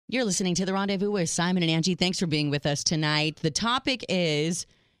You're listening to The Rendezvous with Simon and Angie. Thanks for being with us tonight. The topic is,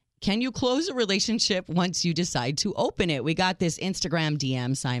 can you close a relationship once you decide to open it? We got this Instagram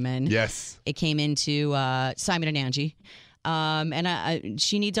DM, Simon. Yes. It came into Simon and Angie.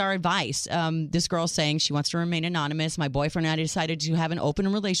 She needs our advice. This girl's saying she wants to remain anonymous. My boyfriend and I decided to have an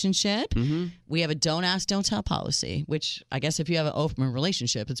open relationship. Mm-hmm. We have a don't ask, don't tell policy, which I guess if you have an open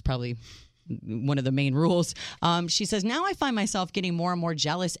relationship, it's probably one of the main rules. She says, now I find myself getting more and more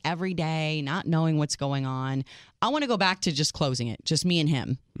jealous every day, not knowing what's going on. I want to go back to just closing it, just me and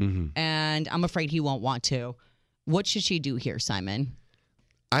him. Mm-hmm. And I'm afraid he won't want to. What should she do here, Simon?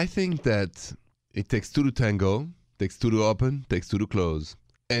 I think that it takes two to tango, takes two to open, takes two to close.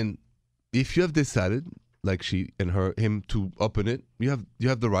 And if you have decided, like she and him, to open it, you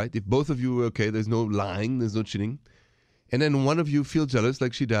have the right. If both of you are okay, there's no lying, there's no cheating. And then one of you feels jealous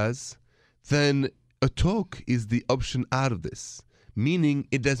like she does, then a talk is the option out of this. Meaning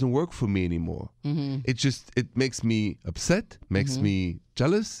it doesn't work for me anymore. Mm-hmm. It makes me upset, makes me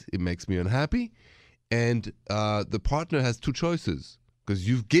jealous, it makes me unhappy. And the partner has two choices because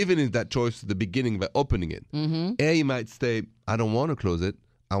you've given it that choice at the beginning by opening it. Mm-hmm. A, you might say, I don't want to close it.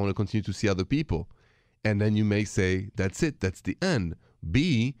 I want to continue to see other people. And then you may say, that's it, that's the end.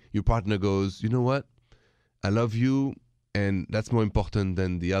 B, your partner goes, you know what? I love you. And that's more important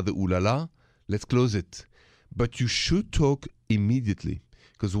than the other ooh la la. Let's close it. But you should talk immediately.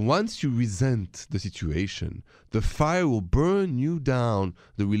 Because once you resent the situation, the fire will burn you down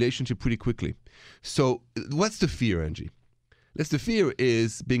the relationship pretty quickly. So what's the fear, Angie? The fear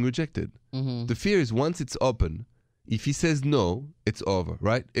is being rejected. Mm-hmm. The fear is once it's open, if he says no, it's over,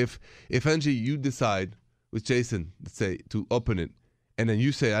 right? If Angie, you decide with Jason, let's say, to open it, and then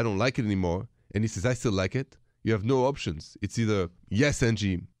you say, I don't like it anymore, and he says, I still like it, you have no options. It's either, yes,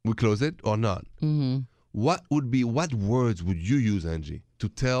 Angie, we close it, or not. Mm-hmm. What words would you use, Angie, to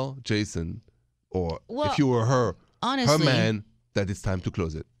tell Jason, or if you were her man, that it's time to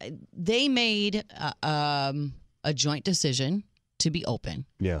close it? They made a joint decision to be open.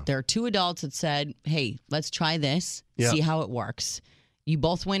 Yeah. There are two adults that said, hey, let's try this, Yeah. see how it works. You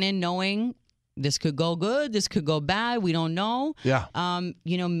both went in knowing this could go good, this could go bad, we don't know. Yeah.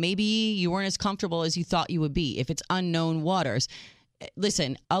 Maybe you weren't as comfortable as you thought you would be if it's unknown waters.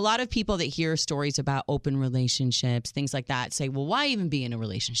 Listen, a lot of people that hear stories about open relationships, things like that, say, well, why even be in a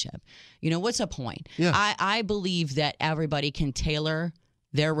relationship? What's the point? Yeah. I believe that everybody can tailor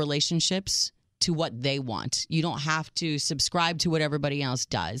their relationships to what they want. You don't have to subscribe to what everybody else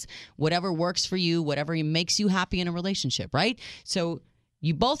does. Whatever works for you, whatever makes you happy in a relationship, right? So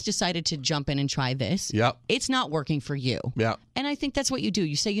you both decided to jump in and try this. Yep. It's not working for you. Yeah. And I think that's what you do.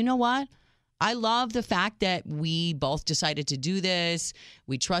 You say, you know what? I love the fact that we both decided to do this.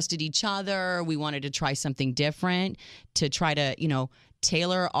 We trusted each other. We wanted to try something different to try to,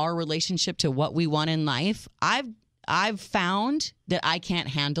 tailor our relationship to what we want in life. I've found that I can't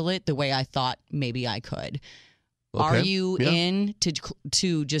handle it the way I thought maybe I could. Okay. Are you Yeah. in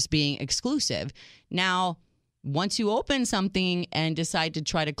to just being exclusive? Now, once you open something and decide to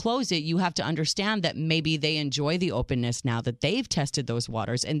try to close it, you have to understand that maybe they enjoy the openness now that they've tested those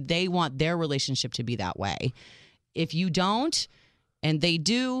waters and they want their relationship to be that way. If you don't and they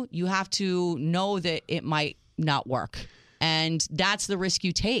do, you have to know that it might not work. And that's the risk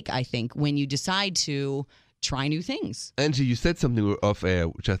you take, I think, when you decide to try new things. Angie, you said something off air,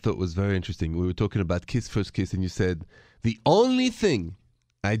 which I thought was very interesting. We were talking about first kiss, and you said, the only thing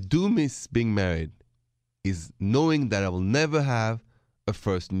I do miss being married is knowing that I will never have a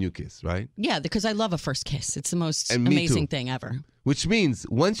first new kiss, right? Yeah, because I love a first kiss. It's the most And me amazing too. thing ever. Which means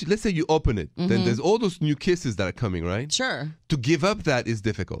let's say you open it, then there's all those new kisses that are coming, right? Sure. To give up that is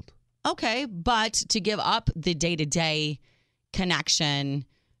difficult. Okay, but to give up the day-to-day connection,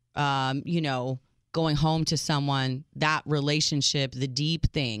 going home to someone, that relationship, the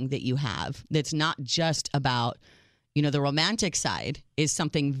deep thing that you have, that's not just about, the romantic side is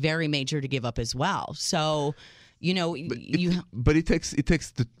something very major to give up as well. So, But it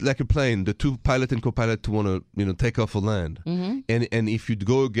takes like a plane, the two pilot and co-pilot to want to take off or land, and if you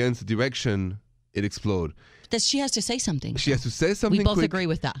go against the direction, it explodes. That she has to say something. She has to say something. We both quick. agree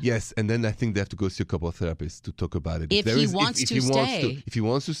with that. Yes, and then I think they have to go see a couple of therapists to talk about it. If he wants to stay. If he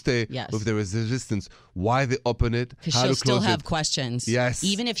wants to stay, Yes. if there is resistance, why they open it, Because how she'll to still close have it. questions. Yes.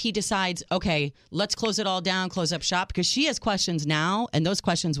 Even if he decides, okay, let's close it all down, close up shop, because she has questions now, and those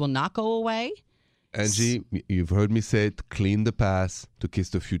questions will not go away. Angie, you've heard me say it, clean the past to kiss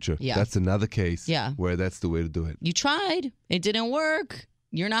the future. Yeah. That's another case Yeah. where that's the way to do it. You tried. It didn't work.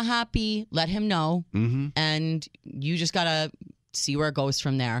 You're not happy. Let him know. Mm-hmm. And you just got to see where it goes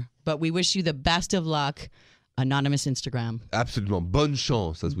from there. But we wish you the best of luck. Anonymous Instagram. Absolument. Bonne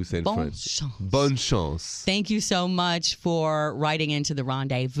chance, as we say in Bonne French. chance. Bonne chance. Thank you so much for writing into the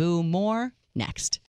rendezvous. More next.